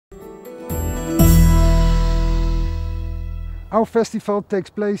Our festival takes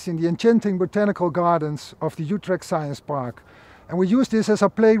place in the enchanting botanical gardens of the Utrecht Science Park. And we use this as our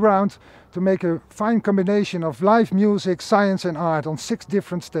playground to make a fine combination of live music, science and art on 6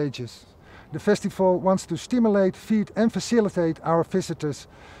 different stages. The festival wants to stimulate, feed and facilitate our visitors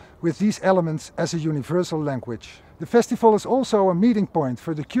with these elements as a universal language. The festival is also a meeting point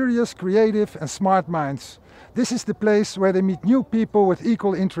for the curious, creative and smart minds. This is the place where they meet new people with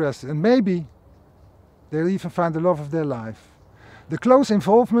equal interests, and maybe they'll even find the love of their life. The close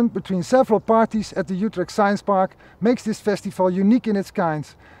involvement between several parties at the Utrecht Science Park makes this festival unique in its kind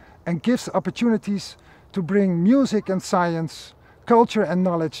and gives opportunities to bring music and science, culture and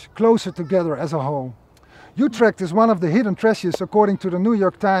knowledge closer together as a whole. Utrecht is one of the hidden treasures according to the New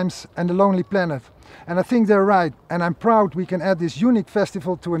York Times and the Lonely Planet. And I think they're right, and I'm proud we can add this unique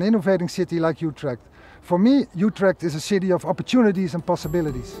festival to an innovating city like Utrecht. For me, Utrecht is a city of opportunities and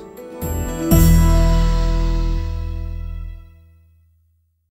possibilities.